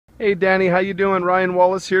Hey Danny, how you doing? Ryan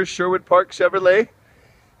Wallace here, Sherwood Park Chevrolet.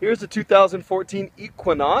 Here's the 2014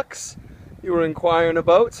 Equinox you were inquiring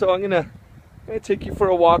about. So I'm gonna take you for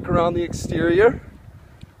a walk around the exterior.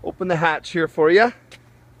 Open the hatch here for you.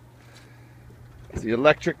 It's the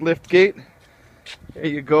electric lift gate. There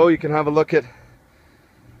you go. You can have a look at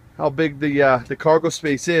how big the cargo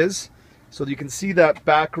space is. So you can see that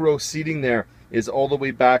back row seating there is all the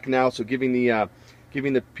way back now. So giving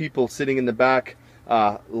the people sitting in the back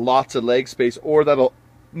lots of leg space, or that'll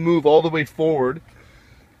move all the way forward,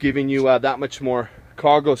 giving you that much more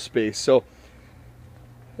cargo space. So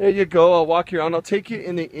there you go. I'll walk you around. I'll take you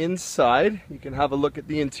in the inside. You can have a look at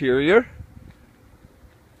the interior.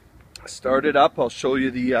 Start it up. I'll show you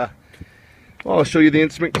the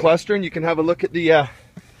instrument cluster, and you can have a look at the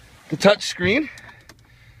touch screen.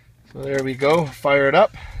 So there we go. Fire it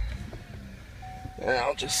up, and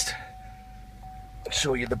I'll just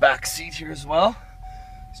show you the back seat here as well.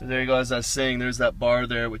 So there you go. As I was saying, there's that bar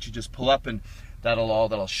there which you just pull up, and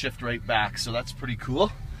that'll shift right back. So that's pretty cool.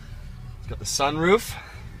 It's got the sunroof,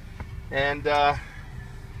 and there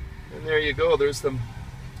you go. There's the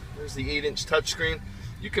 8-inch touchscreen.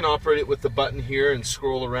 You can operate it with the button here and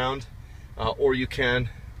scroll around, or you can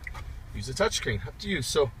use the touchscreen. Up to you.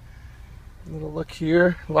 So a little look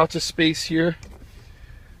here. Lots of space here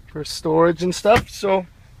for storage and stuff. So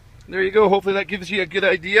there you go. Hopefully that gives you a good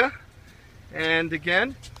idea. And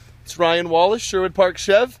again, it's Ryan Wallace, Sherwood Park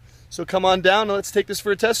Chev. So come on down and let's take this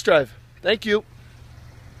for a test drive. Thank you.